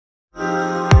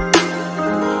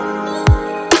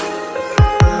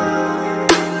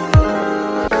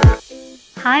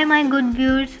Hi, my good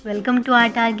viewers. Welcome to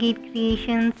Artarget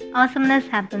Creations. Awesomeness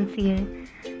happens here.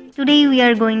 Today we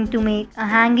are going to make a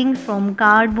hanging from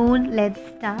cardboard. Let's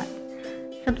start.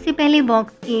 सबसे पहले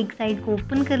box के एक side को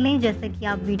open कर लें जैसा कि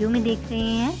आप वीडियो में देख रहे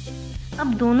हैं.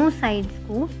 अब दोनों साइड्स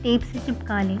को टेप से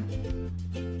चिपका लें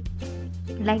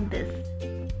लाइक दिस.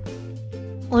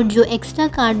 और जो एक्स्ट्रा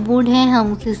कार्डबोर्ड है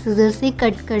हम उसे सीजर से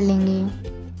कट कर लेंगे.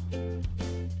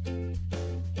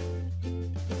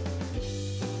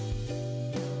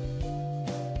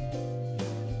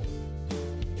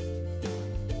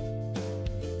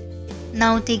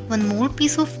 Now take one more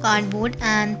piece of cardboard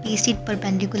and paste it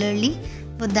perpendicularly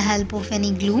with the help of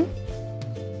any glue.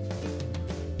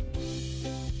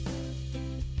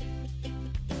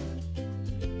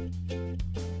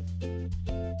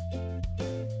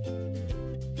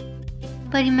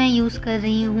 पर मैं यूज़ कर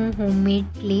रही हूँ होममेड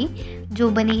क्ले जो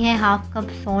बनी है half cup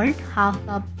salt, half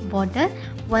cup water,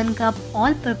 1 cup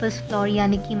all purpose floor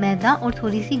यानी कि मैदा और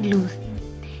थोड़ी सी ग्लू से.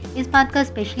 इस बात का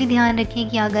स्पेशली ध्यान रखें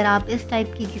कि अगर आप इस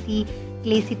टाइप की किसी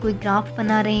क्ले से कोई क्राफ्ट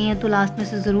बना रहे हैं तो लास्ट में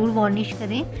से ज़रूर वार्निश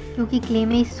करें क्योंकि क्ले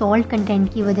में सॉल्ट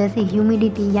कंटेंट की वजह से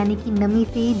ह्यूमिडिटी यानी कि नमी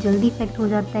से जल्दी इफेक्ट हो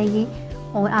जाता है ये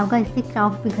और आपका इससे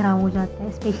क्राफ्ट भी ख़राब हो जाता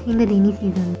है specially in the rainy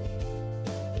season.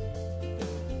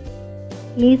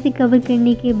 Clay से कवर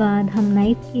करने के बाद हम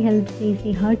नाइफ की हेल्प से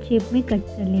इसे हार्ट शेप में कट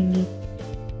कर लेंगे.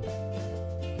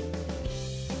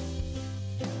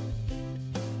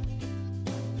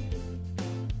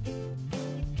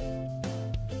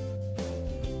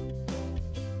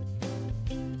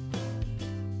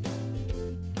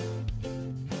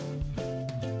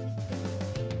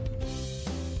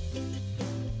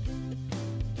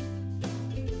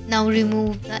 Now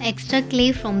remove the extra clay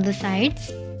from the sides.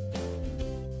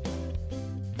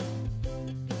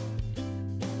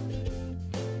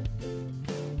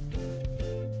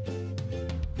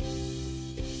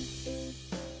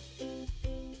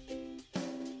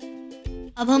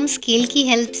 अब हम स्केल की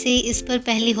हेल्प से इस पर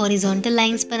पहले हॉरिजॉन्टल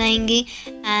लाइंस बनाएंगे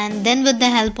and then with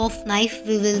the help of knife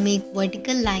we will make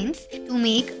vertical lines to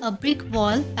make a brick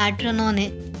wall pattern on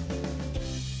it.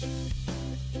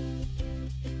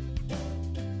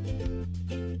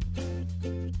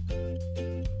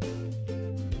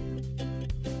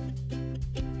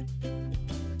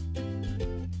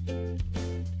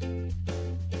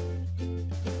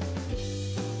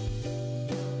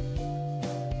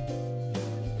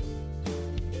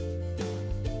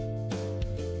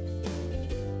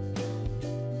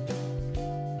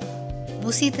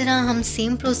 उसी तरह हम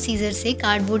सेम प्रोसीजर से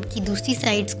कार्डबोर्ड की दूसरी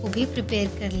साइड्स को भी प्रिपेयर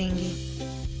कर लेंगे.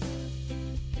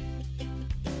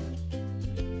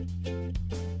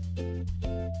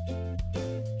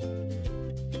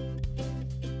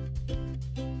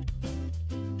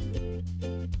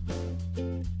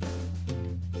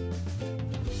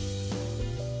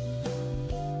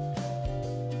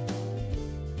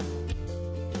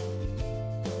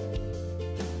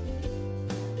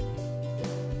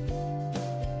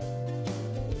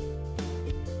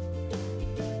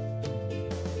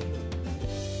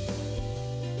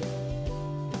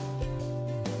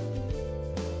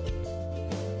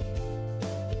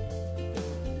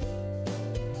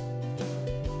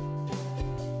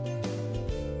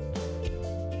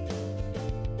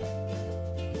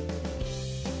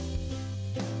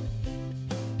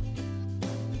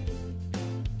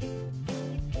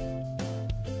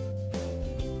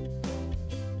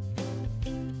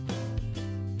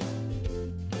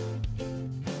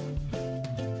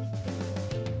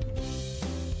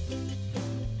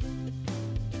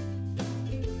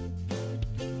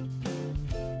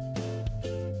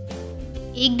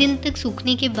 एक दिन तक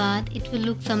सूखने के बाद it will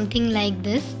look something like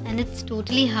this and it's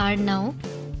totally hard now.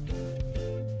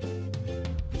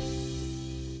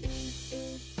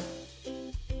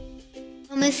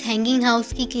 हम इस हैंगिंग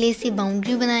हाउस की क्ले से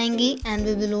बाउंड्री बनाएंगे and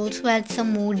we will also add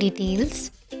some more details.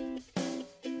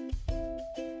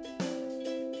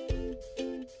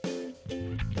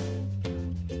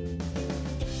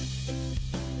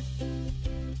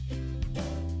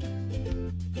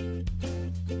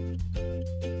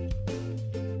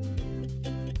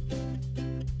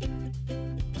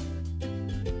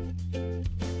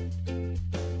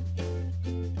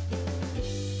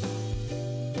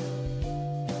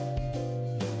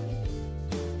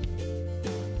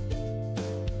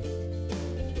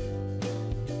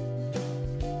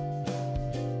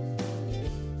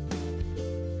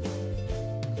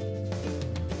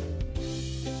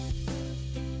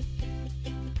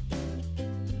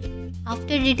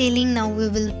 After detailing, now we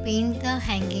will paint the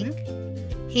hanging.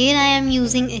 Here I am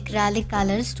using acrylic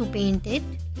colors to paint it.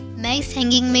 मैं इस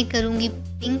hanging में करूँगी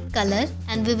pink colour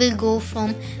and we will go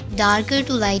from darker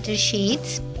to lighter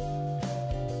shades.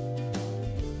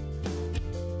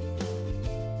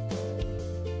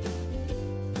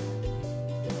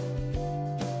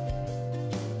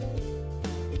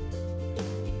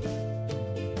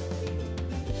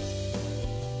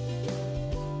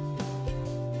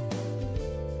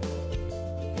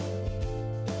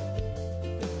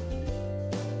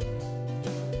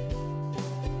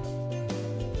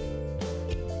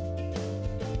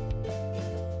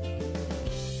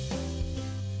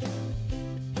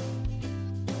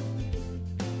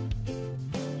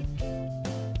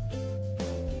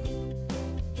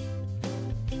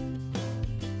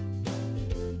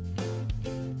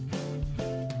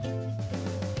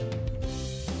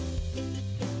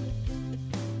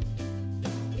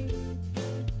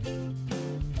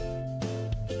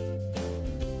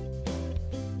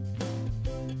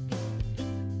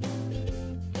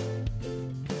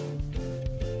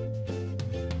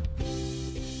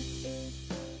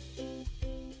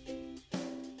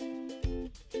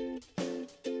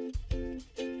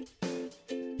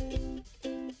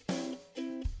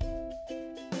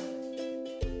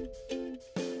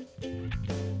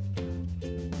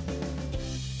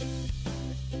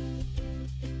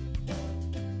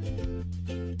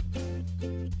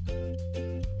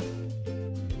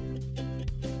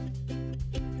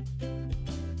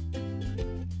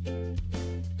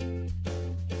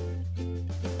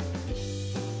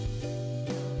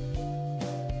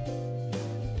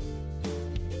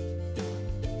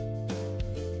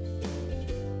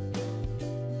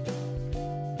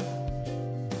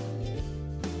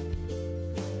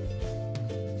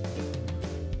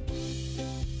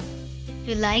 If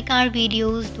you like our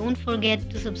videos, don't forget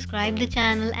to subscribe the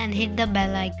channel and hit the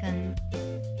bell icon.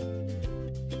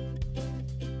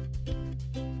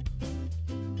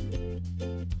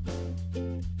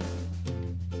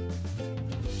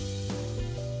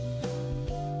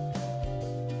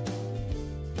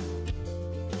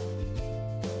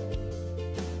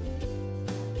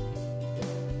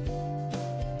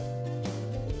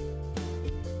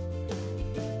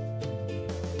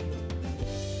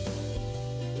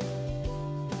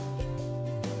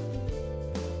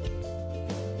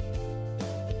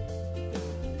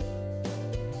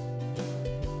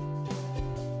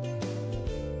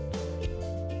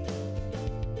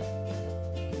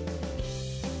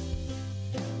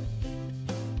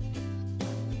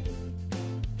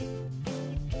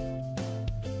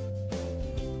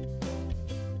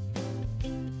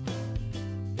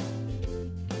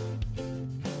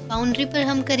 Boundary पर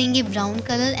हम करेंगे brown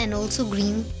colour and also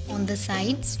green on the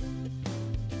sides.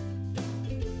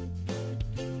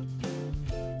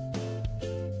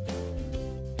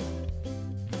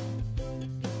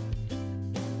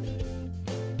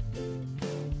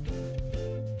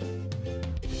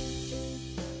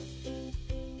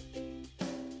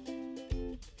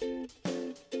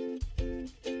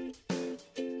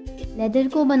 Leather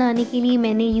को बनाने के लिए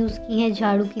मैंने use की हैं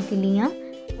झाड़ू की तिलियाँ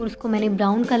और उसको मैंने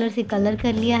ब्राउन कलर से कलर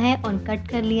कर लिया है और कट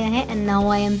कर लिया है। And now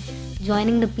I am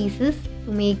joining the pieces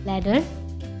to make leather.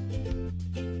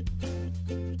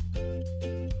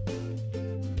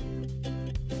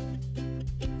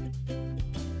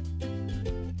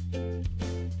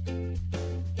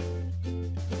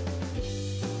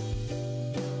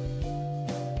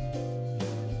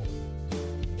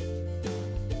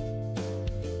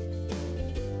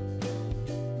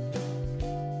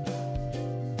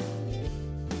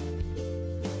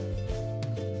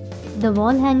 The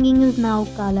wall hanging is now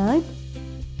colored.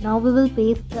 Now we will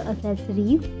paste the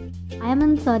accessories. I am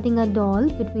inserting a doll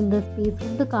between the space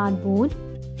of the cardboard.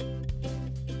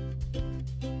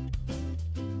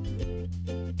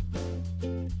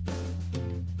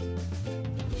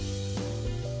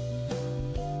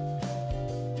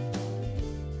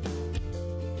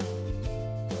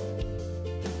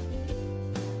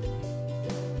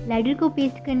 Ladder को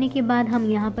paste करने के बाद हम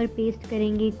यहाँ पर paste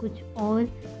करेंगे कुछ और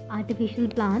artificial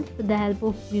plants with the help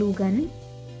of glue gun.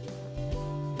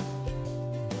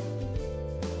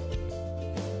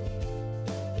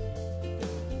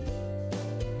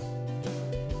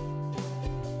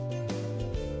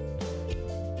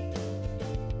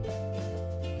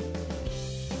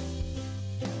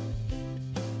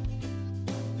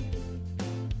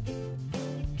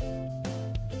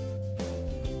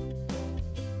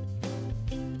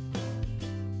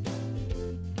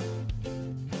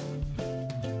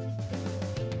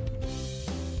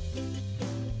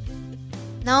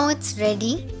 Now it's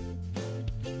ready.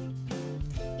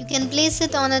 You can place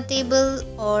it on a table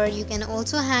or you can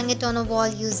also hang it on a wall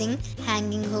using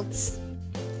hanging hooks.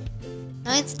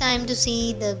 Now it's time to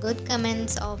see the good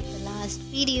comments of the last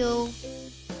video.